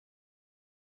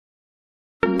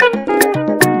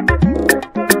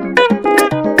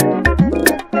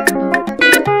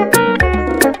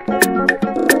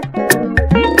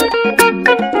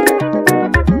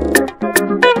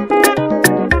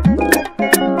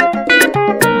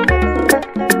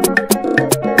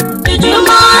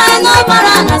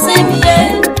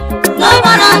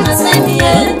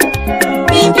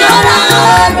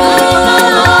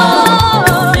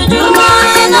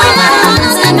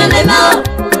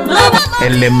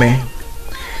Eleme,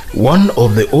 one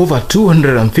of the over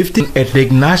 215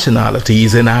 ethnic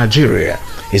nationalities in Nigeria,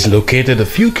 is located a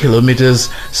few kilometers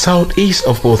southeast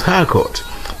of Port Harcourt,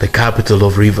 the capital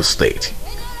of Rivers State.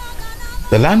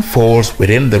 The land falls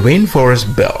within the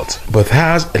rainforest belt, but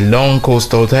has a long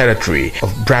coastal territory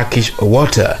of brackish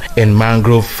water and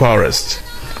mangrove forest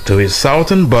to its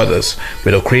southern borders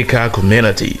with Okrika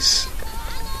communities.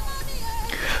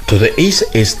 To the east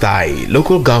is Tai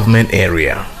local government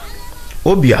area.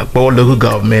 Obiakpo local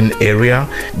government area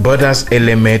borders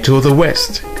Eleme to the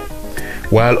west,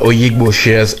 while Oyigbo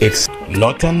shares its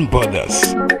northern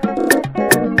borders.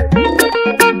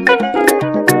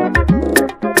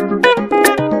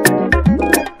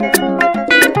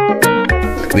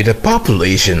 With a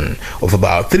population of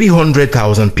about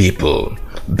 300,000 people,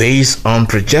 based on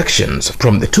projections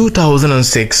from the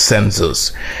 2006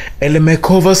 census, Eleme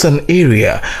covers an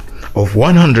area of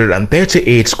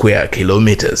 138 square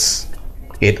kilometers.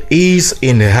 It is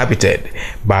inhabited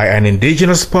by an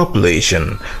indigenous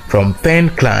population from 10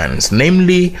 clans,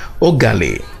 namely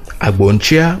Ogale,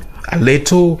 Agbonchia,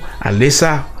 Aleto,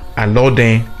 Alesa,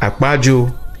 Aloden,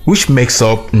 Akpaju, which makes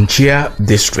up Nchia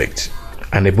district,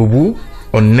 and Ebubu,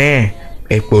 One,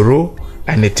 Ekporo,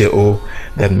 and Eteo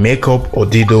that make up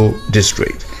Odido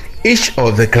district. Each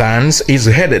of the clans is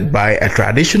headed by a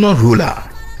traditional ruler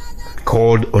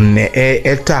called One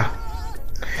Eta.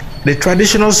 The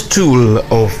traditional stool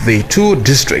of the two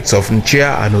districts of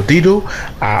Nchia and Odido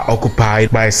are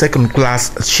occupied by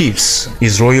second-class chiefs.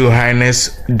 His Royal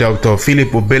Highness Dr. Philip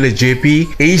Obele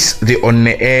JP is the One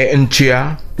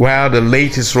Nchia, while the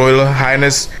latest Royal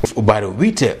Highness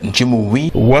Ubarowite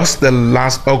Nchimuwi was the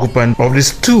last occupant of the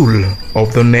stool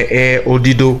of the Ne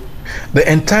Odido. The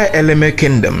entire Eleme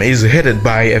kingdom is headed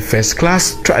by a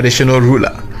first-class traditional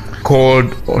ruler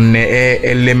called One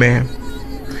Eleme.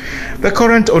 The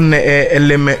current One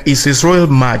Eleme is His Royal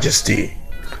Majesty,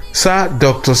 Sir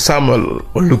Dr. Samuel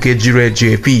Olukejire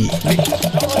JP.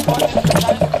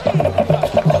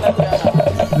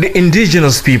 The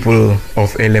indigenous people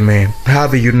of Eleme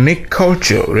have a unique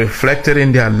culture reflected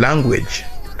in their language,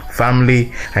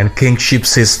 family, and kingship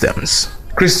systems.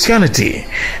 Christianity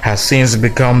has since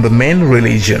become the main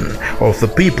religion of the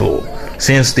people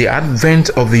since the advent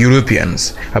of the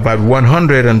Europeans about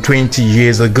 120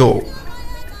 years ago.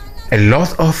 A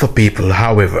lot of the people,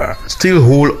 however, still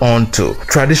hold on to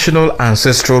traditional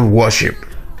ancestral worship.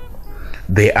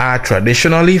 They are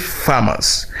traditionally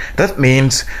farmers. That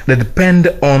means they depend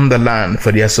on the land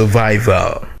for their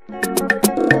survival.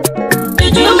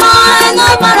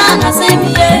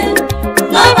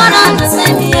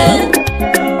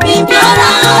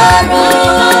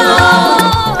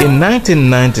 In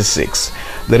 1996,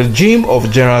 the regime of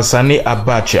General Sani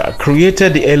Abacha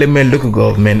created the Eleme local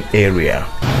government area.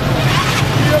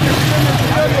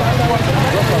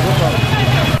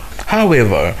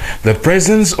 However, the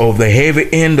presence of the heavy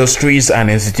industries and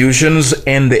institutions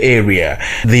in the area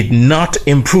did not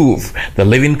improve the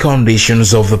living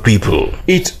conditions of the people.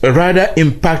 It rather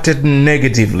impacted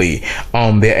negatively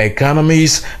on their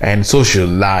economies and social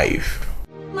life.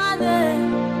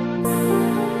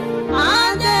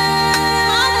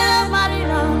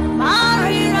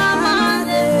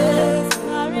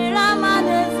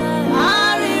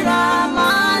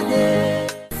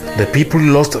 The people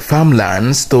lost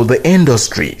farmlands to the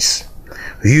industries.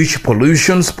 Huge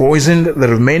pollutions poisoned the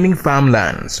remaining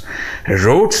farmlands.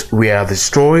 Roads were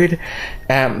destroyed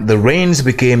and the rains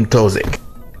became toxic.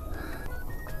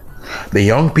 The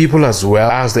young people as well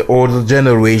as the older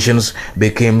generations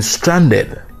became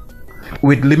stranded.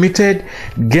 With limited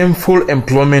gainful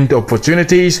employment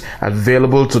opportunities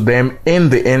available to them in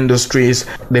the industries,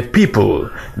 the people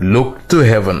looked to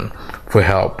heaven for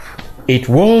help. It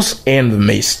was in the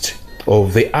midst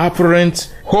of the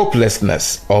apparent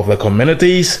hopelessness of the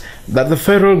communities that the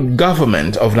federal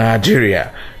government of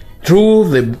Nigeria, through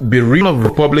the Bureau of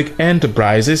Republic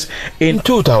Enterprises in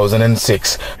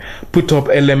 2006, put up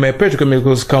Eleme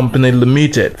Petrochemicals Company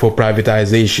Limited for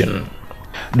privatization.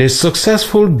 The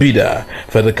successful bidder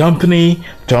for the company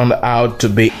turned out to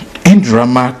be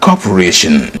Indrama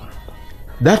Corporation.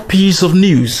 That piece of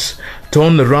news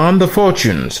turned around the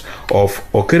fortunes of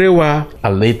Okerewa,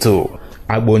 Aleto,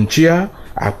 Agbonchia,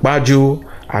 Akpaju,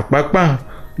 Akpakpa,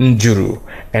 Njuru,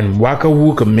 and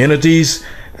Wakawu communities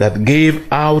that gave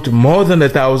out more than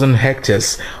 1,000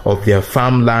 hectares of their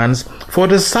farmlands for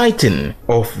the siting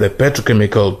of the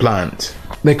petrochemical plant.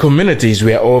 The communities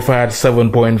were offered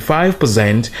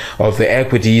 7.5% of the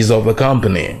equities of the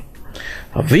company.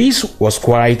 This was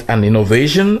quite an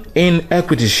innovation in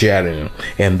equity sharing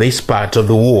in this part of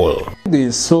the world.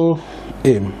 The sole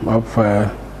aim of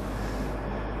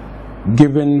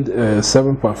giving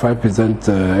 7.5%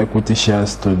 equity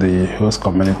shares to the host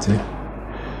community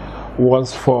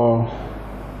was for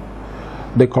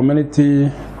the community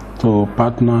to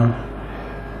partner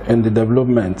in the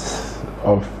development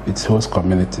of its host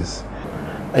communities.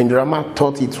 Indorama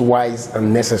thought it wise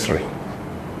and necessary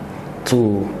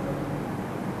to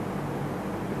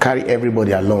carry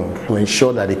everybody along to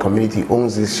ensure that the community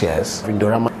owns these shares.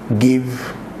 Indorama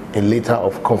gave a letter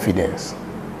of confidence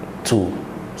to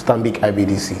Stanbic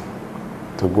IBDC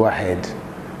to go ahead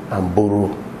and borrow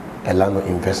ELANO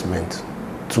investment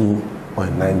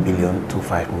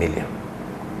 2.925 million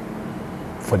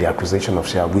for the acquisition of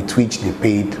shares, with which they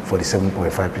paid for the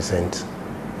 7.5%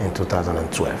 in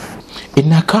 2012.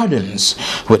 In accordance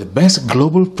with best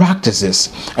global practices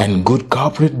and good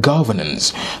corporate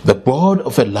governance, the board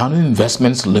of ELANO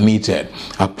Investments Limited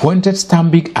appointed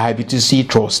Stanbic IBTC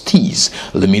Trustees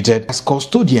Limited as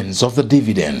custodians of the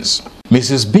dividends.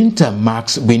 Mrs. Binta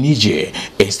Max Benije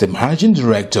is the managing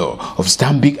director of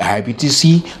Stanbic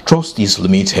IBTC Trustees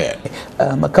Limited.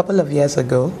 A couple of years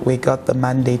ago, we got the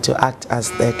mandate to act as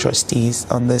their trustees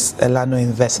on this ELANO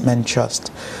Investment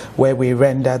Trust, where we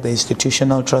render the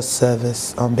institutional trust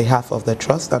service on behalf of the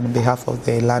trust and on behalf of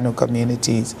the ELANO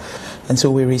communities. And so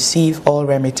we receive all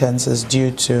remittances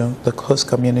due to the host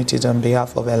communities on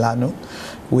behalf of ELANO.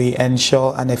 We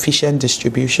ensure an efficient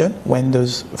distribution when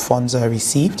those funds are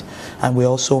received, and we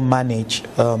also manage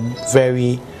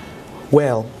very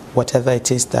well whatever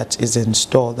it is that is in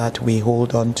store that we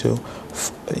hold on to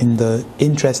in the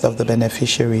interest of the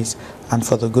beneficiaries and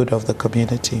for the good of the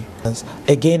community.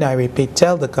 Again, I repeat,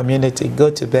 tell the community, go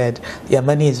to bed. Your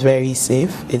money is very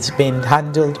safe. It's been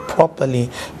handled properly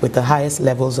with the highest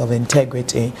levels of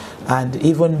integrity, and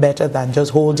even better than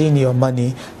just holding your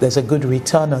money, there's a good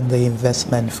return on the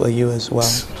investment for you as well.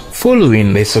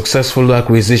 Following the successful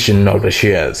acquisition of the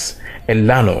shares,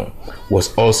 ELANO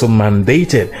was also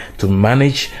mandated to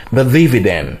manage the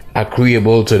dividend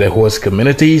accruable to the host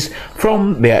communities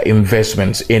from their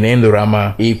investments in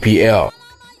Indorama EPL.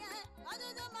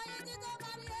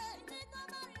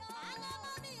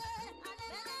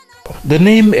 The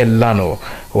name ELANO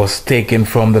was taken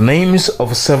from the names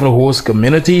of several host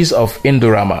communities of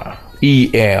Indorama: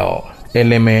 EL,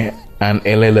 Eleme and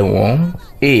Elelewon,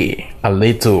 A,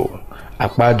 Aleto,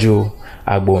 Akpajo,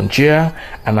 Agbonchia,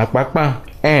 and Akpakpa,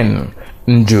 N,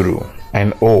 Njuru,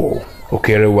 and O,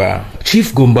 Okerewa.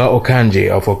 Chief Gumba Okanje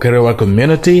of Okerewa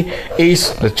community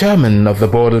is the chairman of the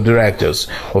board of directors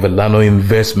of ELANO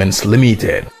Investments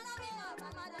Limited.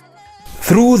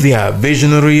 Through their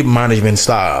visionary management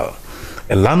style,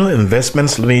 ELANO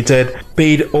Investments Limited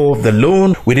paid off the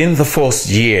loan within the first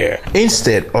year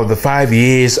instead of the 5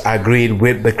 years agreed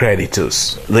with the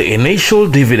creditors. The initial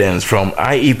dividends from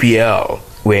IEPL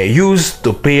were used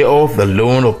to pay off the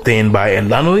loan obtained by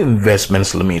ELANO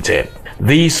Investments Limited.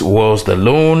 This was the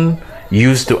loan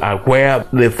used to acquire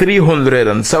the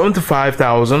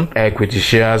 375,000 equity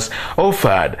shares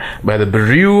offered by the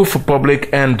Bureau for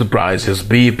Public Enterprises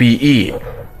 (BPE).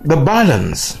 The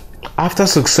balance, after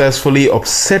successfully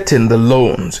offsetting the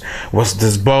loans, was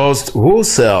disbursed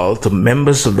wholesale to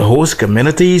members of the host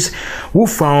communities who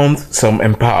found some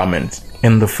empowerment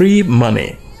in the free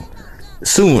money.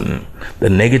 Soon,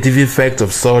 the negative effect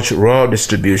of such raw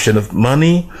distribution of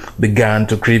money began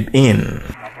to creep in.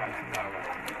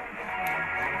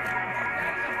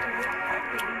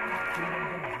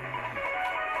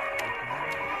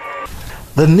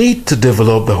 The need to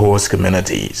develop the host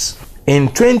communities. In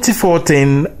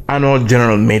 2014 annual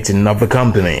general meeting of the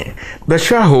company, the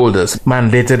shareholders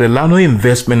mandated ELANO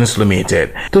Investments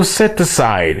Limited to set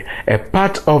aside a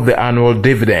part of the annual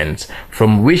dividends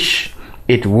from which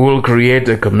it will create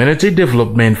a community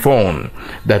development fund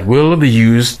that will be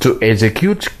used to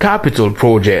execute capital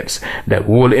projects that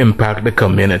will impact the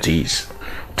communities.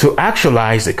 To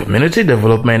actualize the community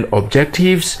development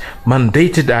objectives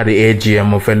mandated at the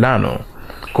AGM of ELANO,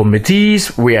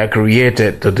 committees were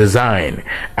created to design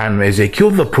and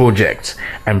execute the projects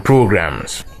and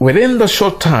programs. Within the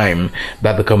short time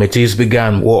that the committees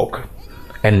began work,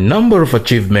 a number of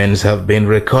achievements have been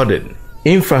recorded.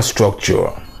 Infrastructure,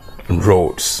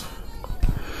 roads.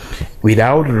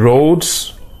 Without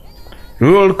roads,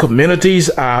 rural communities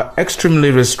are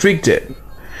extremely restricted.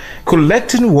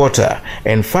 collecting water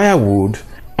and firewood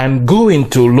and going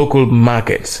to local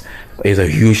markets is a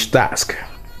huge task.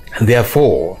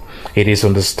 Therefore, it is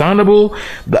understandable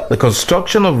that the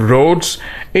construction of roads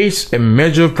is a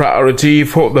major priority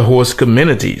for the host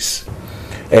communities.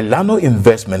 ELANO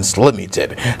Investments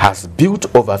Limited has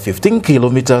built over 15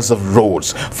 kilometers of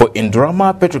roads for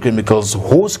Indorama Petrochemicals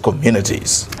host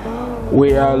communities.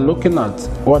 We are looking at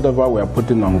whatever we are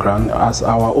putting on ground as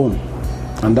our own,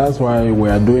 and that's why we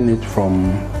are doing it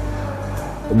from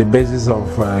the basis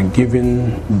of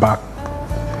giving back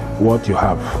what you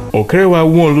have. Okerewa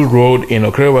Wolu Road in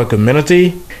Okerewa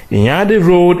community, Inyadi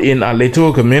Road in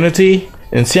Aleto community,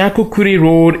 Nsiakukuri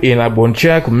Road in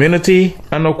Abonchia community,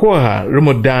 and Okwaha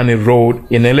Rumodani Road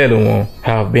in Elelumo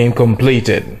have been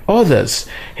completed. Others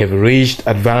have reached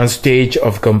advanced stage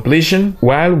of completion,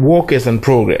 while work is in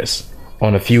progress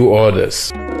on a few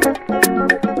others.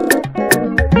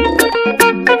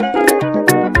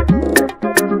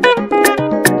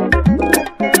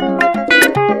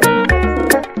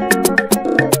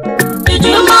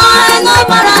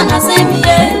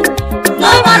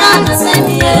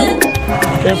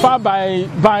 In fact,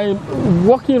 by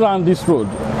walking around this road,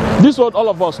 all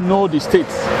of us know the state,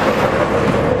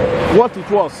 what it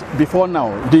was before now.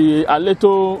 The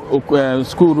Aleto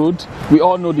School Road, we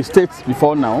all know the state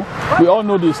before now. We all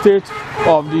know the state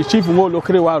of the Chief Ngolo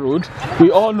Okerewa Road.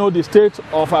 We all know the state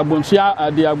of the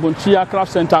Agbonchia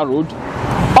Craft Center Road.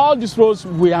 All these roads,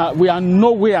 we are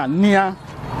nowhere near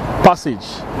passage.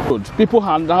 People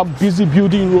are now busy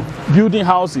building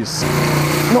houses.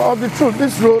 No, of the truth,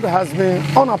 this road has been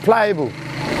unapplicable,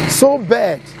 so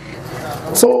bad.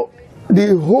 So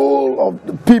the whole of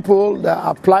the people that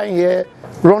are applying here,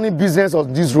 running business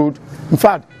on this road, in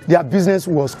fact, their business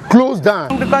was closed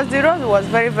down. Because the road was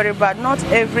very, very bad. Not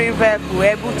every vehicle were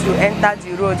able to enter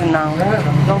the road now.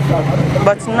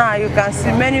 But now you can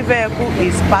see many vehicles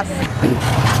is passing.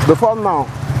 Before now,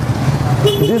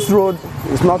 this road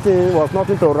was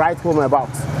nothing to write home about.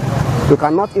 You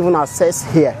cannot even access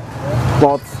here.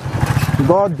 But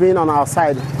God being on our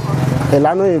side,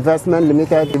 ELANO Investment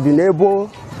Limited has been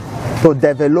able to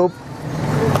develop,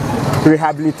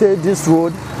 rehabilitate this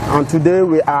road, and today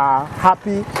we are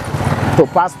happy to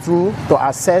pass through to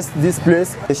access this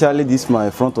place. Especially this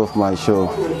my front of my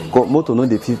shop. Motor no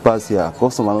dey fit pass here,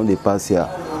 customer no dey pass here.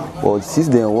 But since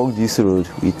they walk this road,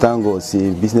 we thank God say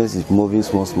business is moving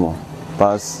small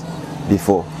past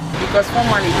before. Because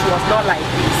formerly it was not like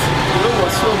this. The road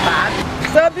was so bad.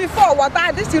 So before,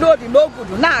 this road is no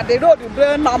good. Now the road is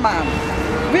very normal.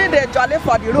 We they jolly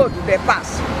for the road they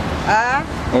pass.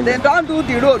 They don't do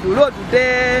the road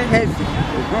they heavy.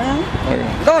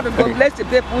 God go bless the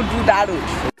people do that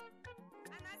road.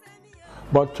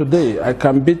 But today, I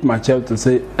can beat my chest to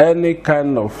say any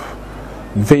kind of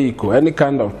vehicle, any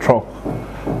kind of truck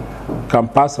can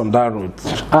pass on that road.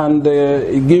 And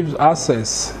it gives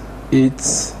access.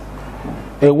 It's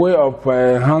a way of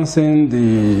enhancing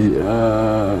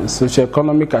the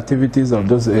socio-economic activities of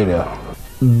those areas.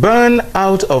 Born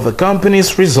out of the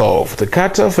company's resolve to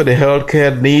cater for the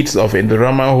healthcare needs of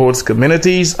Indorama host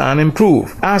communities and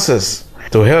improve access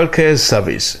to healthcare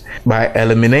service by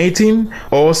eliminating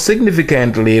or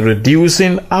significantly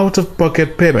reducing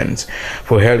out-of-pocket payments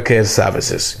for healthcare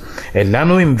services,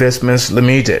 ELANO Investments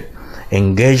Limited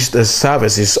engaged the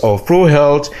services of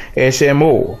ProHealth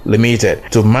HMO Limited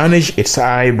to manage its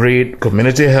hybrid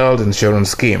community health insurance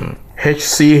scheme,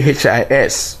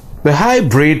 HCHIS. The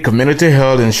Hybrid Community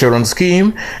Health Insurance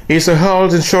Scheme is a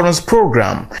health insurance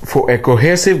program for a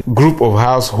cohesive group of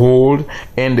household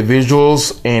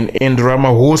individuals in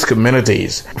Indorama host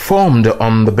communities, formed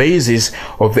on the basis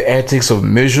of the ethics of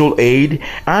mutual aid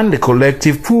and the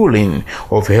collective pooling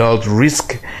of health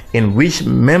risk in which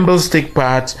members take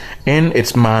part in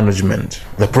its management.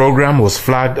 The program was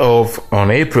flagged off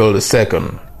on April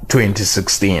 2nd,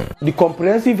 2016. The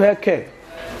comprehensive health care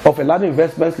of ELANO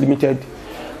Investments Limited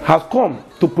has come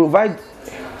to provide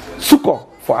succor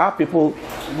for our people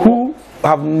who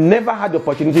have never had the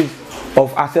opportunity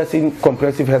of accessing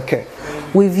comprehensive health care.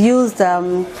 We've used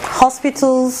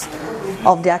hospitals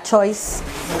of their choice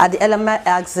at the element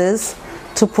axis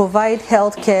to provide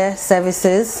healthcare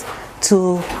services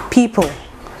to people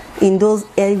in those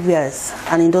areas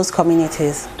and in those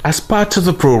communities. As part of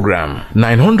the program,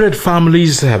 900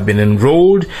 families have been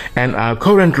enrolled and are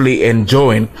currently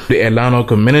enjoying the ELANO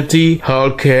Community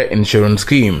Healthcare Insurance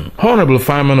Scheme. Honorable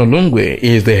Fireman Olungwe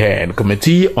is the head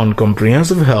committee on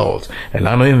comprehensive health,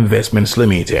 ELANO Investments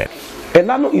Limited.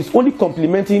 ELANO is only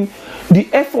complementing the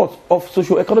efforts of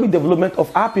socio-economic development of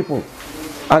our people,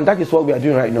 and that is what we are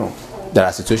doing right now. There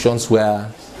are situations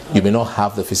where you may not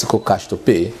have the physical cash to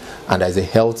pay and there is a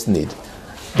health need.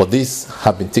 But these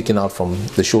have been taken out from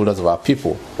the shoulders of our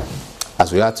people.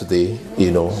 As we are today,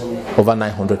 over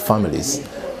 900 families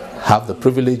have the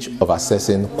privilege of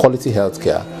accessing quality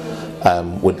healthcare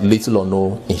with little or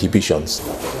no inhibitions.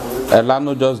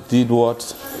 ELANO just did what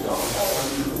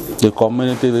the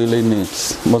community really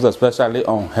needs, most especially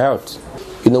on health.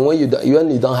 When you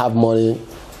don't have money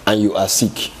and you are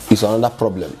sick, it's another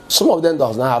problem. Some of them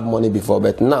does not have money before,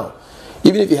 but now,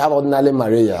 even if you have ordinary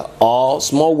malaria or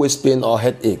small waist pain or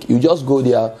headache, you just go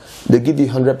there, they give you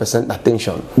 100%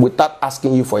 attention without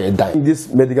asking you for a dime. This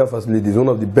medical facility is one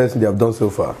of the best they have done so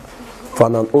far. For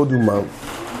an old woman,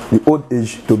 the old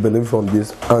age to benefit from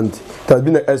this, and it has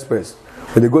been an express.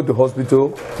 When they go to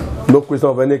hospital, no question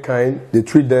of any kind, they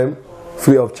treat them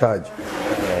free of charge.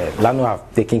 ELANO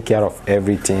have taken care of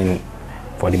everything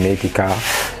for the medical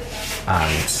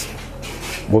and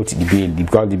both the bill,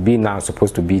 because the bill now is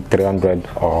supposed to be 300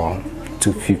 or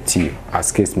 250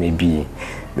 as case may be,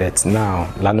 but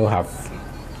now ELANO have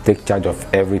taken charge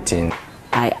of everything.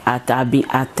 I've been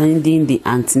attending the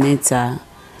antenatal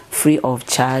free of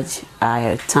charge.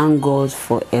 I thank God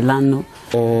for ELANO.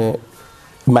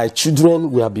 My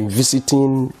children, we have been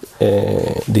visiting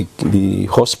the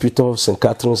hospital, St.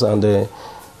 Catherine's, and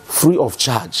free of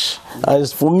charge.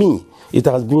 As for me, it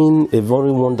has been a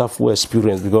very wonderful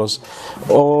experience, because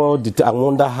I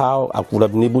wonder how I could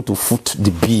have been able to foot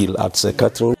the bill at St.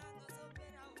 Catherine's.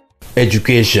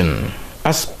 Education.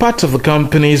 As part of the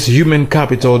company's Human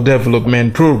Capital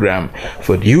Development Program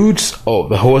for the youths of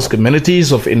the host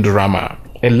communities of Indorama,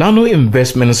 ELANO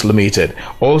Investments Limited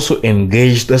also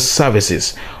engaged the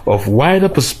services of Wider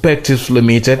Perspectives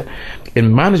Limited, a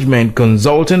management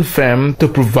consulting firm, to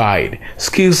provide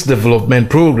skills development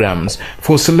programs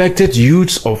for selected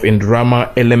youths of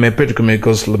Indorama Eleme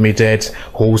Petrochemicals Limited's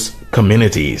host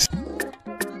communities.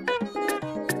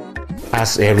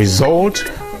 As a result,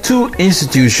 2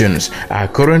 institutions are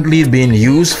currently being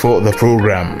used for the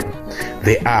program.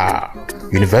 They are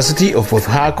University of Port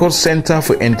Harcourt Center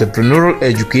for Entrepreneurial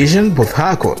Education, Port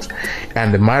Harcourt,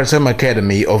 and the Maritime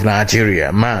Academy of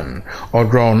Nigeria, MAN,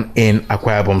 run in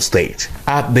Akwa Ibom State.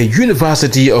 At the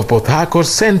University of Port Harcourt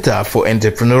Center for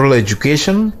Entrepreneurial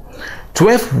Education,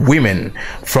 12 women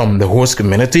from the host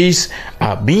communities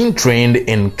are being trained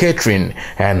in catering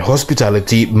and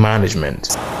hospitality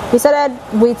management. We started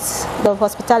with the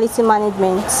hospitality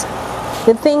management,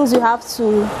 the things you have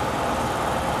to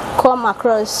come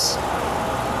across,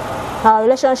 our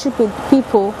relationship with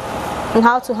people, and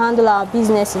how to handle our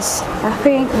businesses. I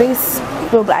think this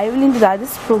program, I really think that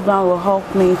this program will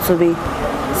help me to be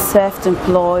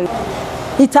self-employed.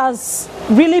 It has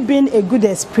really been a good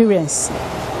experience.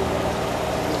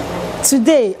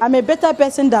 Today, I'm a better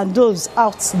person than those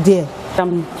out there.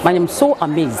 I am so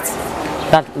amazed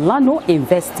that ELANO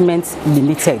Investments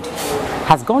Limited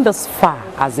has gone this far,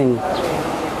 as in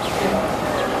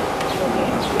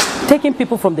taking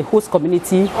people from the host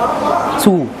community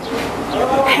to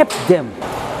help them.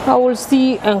 I will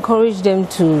still encourage them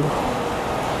to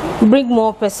bring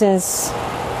more persons.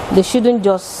 They shouldn't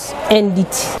just end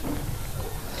it.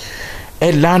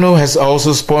 ELANO has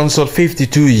also sponsored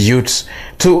 52 youths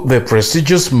to the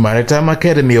prestigious Maritime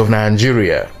Academy of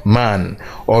Nigeria, MAN,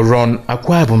 run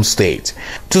Akwa Ibom State,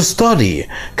 to study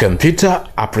computer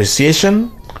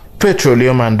appreciation,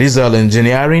 petroleum and diesel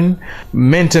engineering,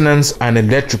 maintenance and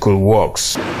electrical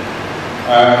works.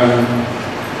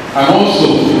 I also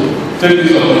take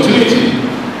this opportunity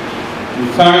to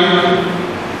thank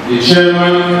the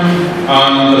chairman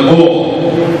and the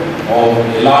board of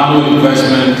ELANO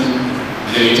Investment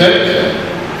Limited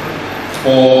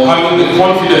for having the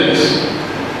confidence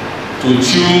to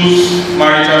choose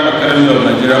Maritime Academy of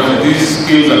Nigeria for this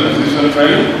skills acquisition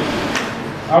training.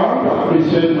 I want to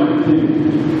appreciate my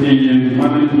team, the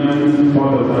management,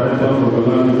 board of directors of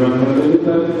ELANO Documentary,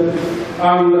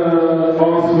 and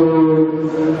also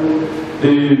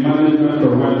the management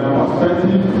of Wider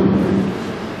Perspective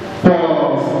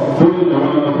for doing a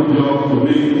wonderful job to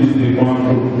make this a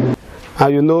wonderful.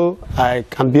 And I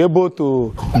can be able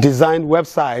to design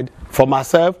website for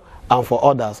myself and for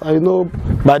others.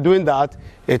 And by doing that,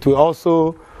 it will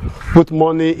also put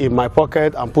money in my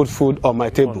pocket and put food on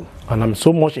my table. And I'm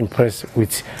so much impressed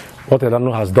with what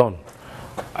ELANO has done.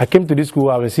 I came to this school,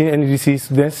 I've been seeing NDC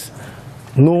students,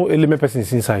 no element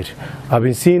persons inside. I've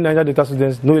been seeing Niger data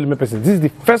students, no element persons. This is the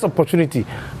first opportunity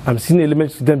I'm seeing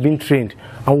element students being trained.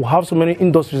 And we have so many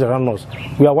industries around us.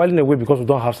 We are wilding away because we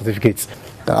don't have certificates.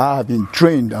 I have been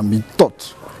trained and been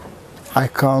taught. I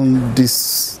can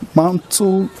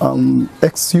dismantle an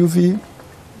XUV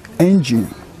engine.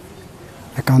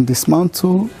 I can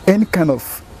dismantle any kind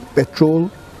of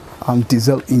petrol and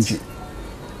diesel engine.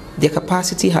 their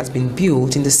capacity has been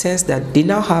built in the sense that they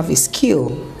now have a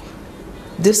skill.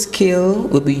 This skill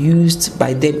will be used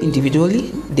by them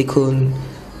individually. They can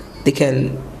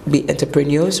be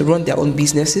entrepreneurs, run their own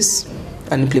businesses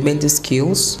and implement these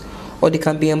skills, or they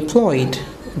can be employed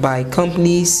by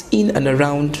companies in and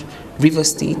around River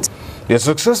State. The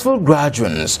successful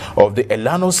graduates of the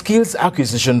ELANO Skills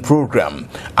Acquisition Program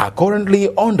are currently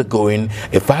undergoing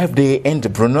a 5-day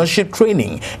entrepreneurship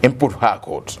training in Port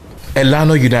Harcourt.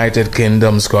 ELANO United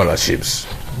Kingdom Scholarships.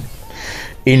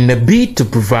 In a bid to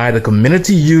provide the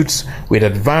community youths with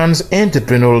advanced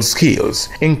entrepreneurial skills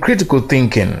in critical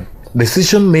thinking,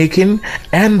 decision-making,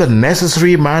 and the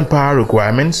necessary manpower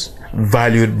requirements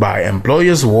valued by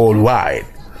employers worldwide,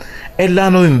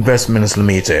 ELANO Investments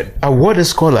Limited awarded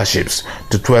scholarships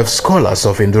to 12 scholars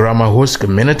of Indorama host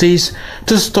communities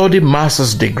to study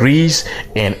master's degrees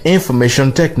in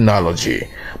information technology,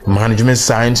 management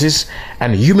sciences,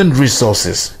 and human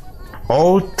resources,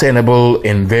 all tenable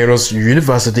in various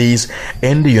universities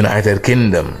in the United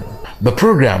Kingdom. The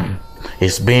program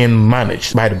is being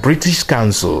managed by the British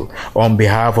Council on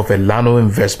behalf of ELANO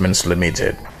Investments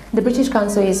Limited. The British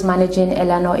Council is managing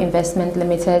ELANO Investment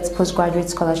Limited's postgraduate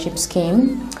scholarship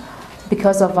scheme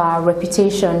because of our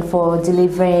reputation for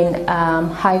delivering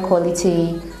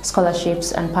high-quality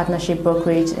scholarships and partnership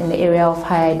brokerage in the area of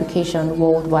higher education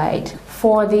worldwide.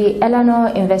 For the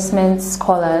ELANO Investment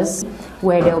scholars,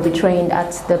 where they will be trained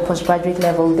at the postgraduate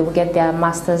level, they will get their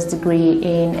master's degree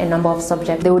in a number of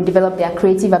subjects. They will develop their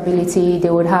creative ability, they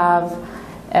would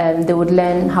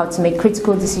learn how to make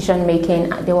critical decision making,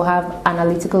 they will have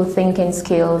analytical thinking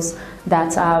skills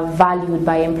that are valued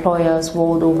by employers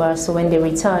world over, so when they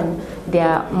return, they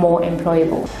are more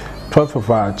employable. 12 of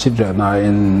our children are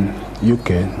in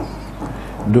UK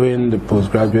doing the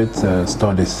postgraduate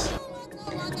studies.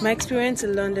 My experience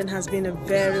in London has been a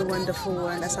very wonderful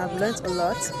one, as I've learned a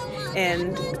lot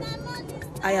and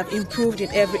I have improved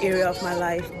in every area of my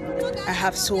life. I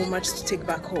have so much to take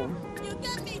back home.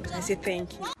 I say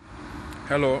thank you.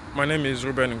 Hello, my name is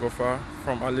Ruben Ngofa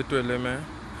from Alito Eleme.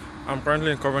 I'm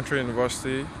currently in Coventry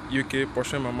University, UK,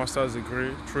 pursuing my master's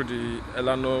degree through the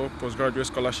ELANO Postgraduate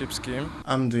Scholarship Scheme.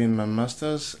 I'm doing my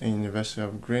master's in University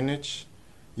of Greenwich,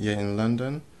 here in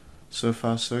London. So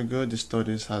far so good. The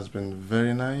studies has been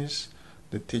very nice.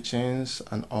 The teachings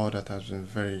and all that has been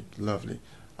very lovely.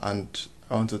 And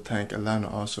I want to thank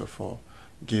ELANO also for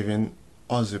giving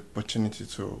us the opportunity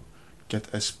to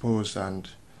get exposed and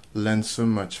learn so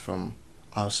much from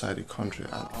outside the country.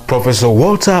 Professor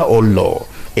Walter Olo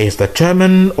is the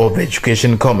chairman of the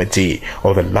Education Committee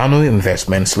of ELANO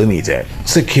Investments Limited.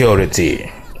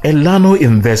 Security. ELANO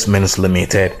Investments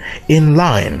Limited, in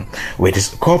line with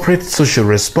its corporate social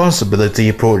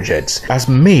responsibility projects, has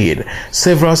made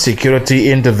several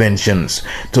security interventions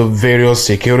to various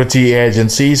security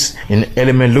agencies in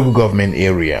Eleme local government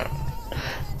area.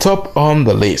 Top on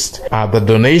the list are the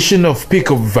donation of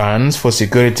pickup vans for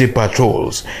security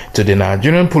patrols to the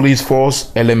Nigerian Police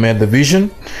Force Eleme Division,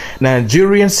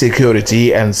 Nigerian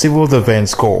Security and Civil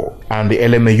Defense Corps, and the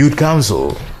Eleme Youth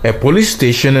Council. A police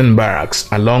station and barracks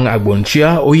along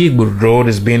Agbonchia Oyigbo Road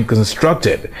is being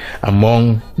constructed,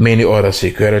 among many other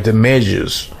security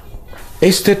measures.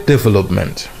 Estate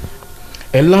development.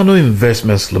 ELANO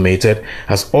Investments Limited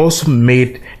has also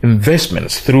made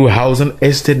investments through housing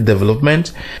estate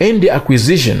development in the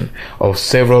acquisition of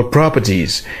several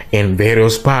properties in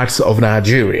various parts of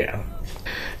Nigeria.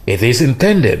 It is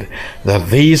intended that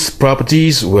these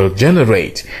properties will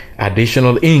generate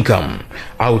additional income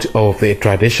out of the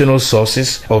traditional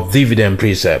sources of dividend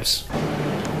precepts.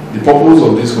 The purpose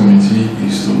of this committee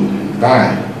is to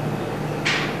buy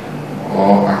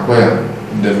or acquire,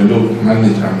 develop,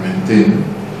 manage and maintain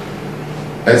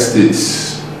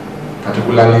estates,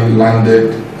 particularly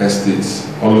landed estates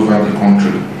all over the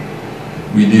country,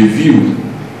 with a view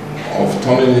of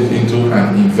turning it into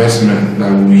an investment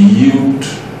that will yield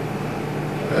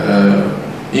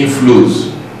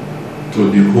inflows to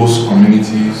the host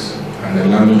communities and the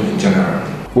land in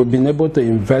general. We've been able to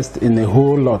invest in a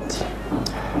whole lot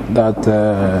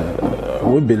that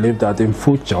we believe that in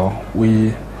future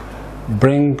will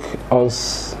bring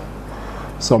us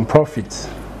some profit,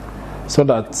 so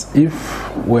that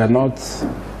if we are not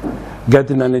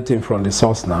getting anything from the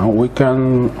source now, we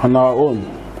can on our own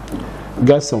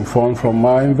get some fund from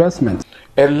our investment.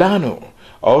 ELANO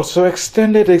also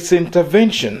extended its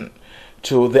intervention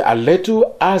to the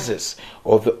Aletu axis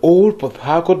of the old Port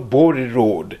Harcourt Bori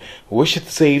Road, which it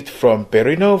saved from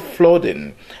perennial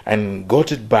flooding and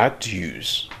got it back to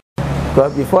use.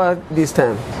 But before this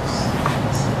time,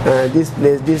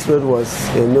 this road was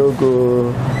a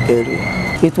no-go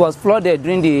area. It was flooded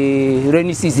during the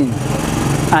rainy season.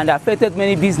 and affected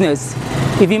many business,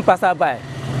 even passerby,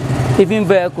 even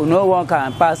vehicle, no one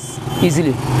can pass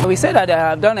easily. We say that they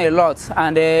have done a lot,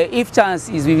 and if chance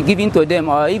is given to them,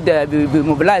 or if they will be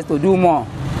mobilized to do more,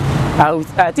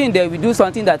 I think they will do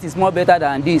something that is more better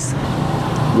than this.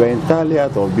 We're entirely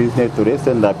out of business to the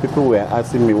extent that people were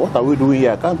asking me, what are we doing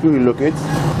here? Can't we relocate?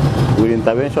 With the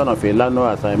intervention of ELANO,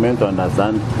 as I meant to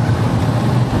understand,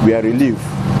 we are relieved.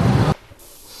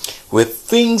 With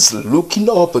things looking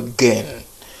up again,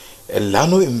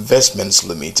 ELANO Investments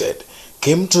Limited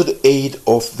came to the aid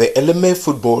of the Eleme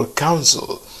Football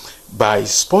Council by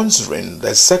sponsoring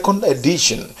the second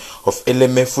edition of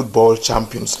Eleme Football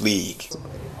Champions League.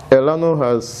 ELANO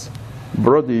has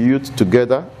brought the youth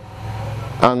together,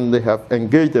 and they have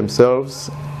engaged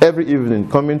themselves every evening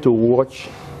coming to watch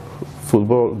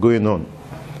football going on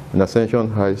in Ascension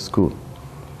High School.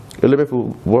 Eleme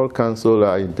Football Council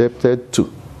are indebted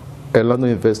to ELANO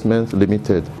Investments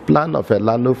Limited. Plan of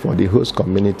ELANO for the host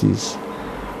communities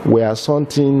were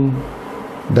something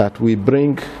that we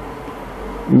bring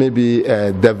maybe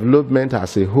development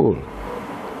as a whole.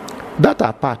 That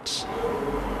apart,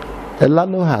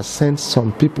 ELANO has sent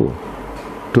some people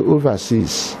to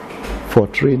overseas for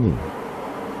training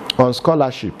on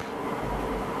scholarship,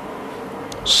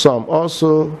 some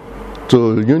also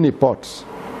to Uniport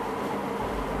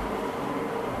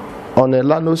on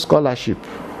ELANO scholarship,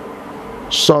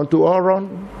 some to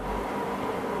Oron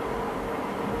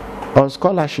on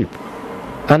scholarship,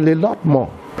 and a lot more.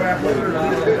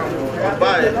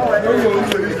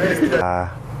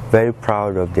 Very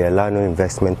proud of the ELANO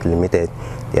Investment Limited.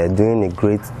 They are doing a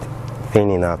great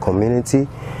thing in our community,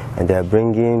 and they are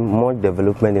bringing more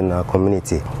development in our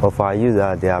community. Of our youth,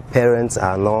 their parents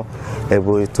are not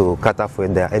able to cater for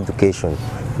their education.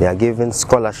 They are giving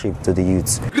scholarship to the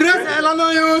youths. Great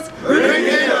ELANO youth,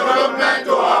 bringing development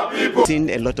to our people. Seen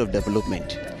a lot of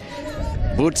development,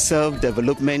 both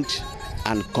self-development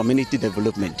and community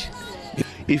development.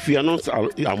 If you are not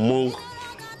among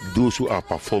those who are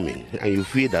performing and you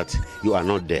feel that you are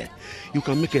not there, you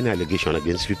can make any allegation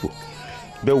against people.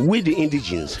 But with the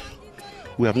indigenes,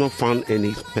 we have not found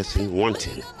any person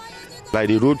wanting. Like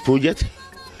the road project,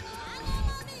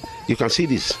 you can see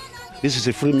this. This is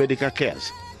a free medical care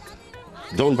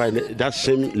done by that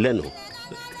same ELANO.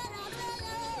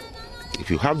 If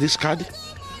you have this card,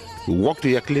 you walk to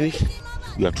your clinic,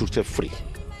 you are treated free.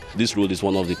 This road is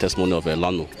one of the testimony of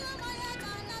ELANO.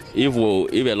 If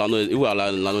we allow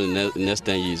ELANO in the next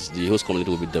 10 years, the host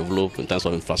community will be developed in terms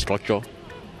of infrastructure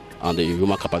and the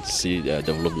human capacity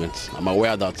development. I'm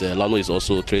aware that ELANO is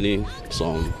also training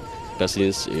some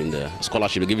persons in the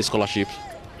scholarship, giving scholarship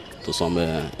to some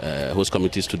host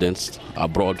community students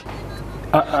abroad.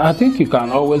 I think you can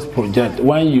always project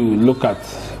when you look at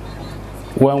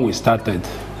when we started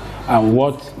and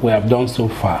what we have done so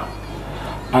far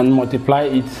and multiply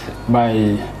it by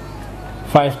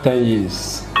 5-10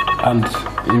 years,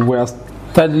 and we are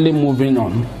steadily moving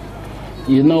on.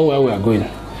 You know where we are going.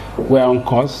 We are on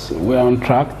course, we are on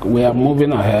track, we are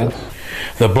moving ahead.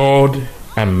 The board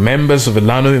and members of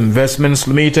ELANO Investments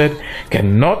Limited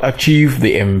cannot achieve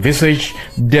the envisaged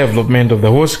development of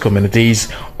the host communities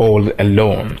all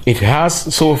alone. It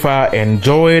has so far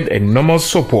enjoyed enormous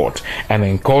support and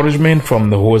encouragement from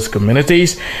the host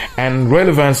communities and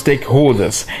relevant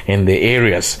stakeholders in the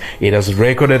areas it has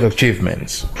recorded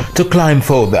achievements. To climb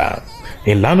further,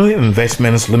 ELANO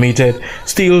Investments Limited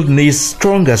still needs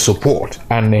stronger support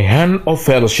and a hand of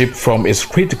fellowship from its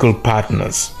critical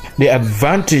partners. The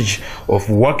advantage of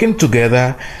working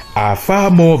together are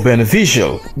far more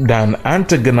beneficial than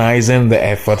antagonizing the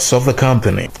efforts of the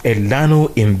company.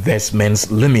 ELANO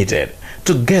Investments Limited.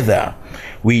 Together,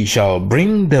 we shall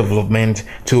bring development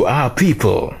to our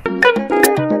people.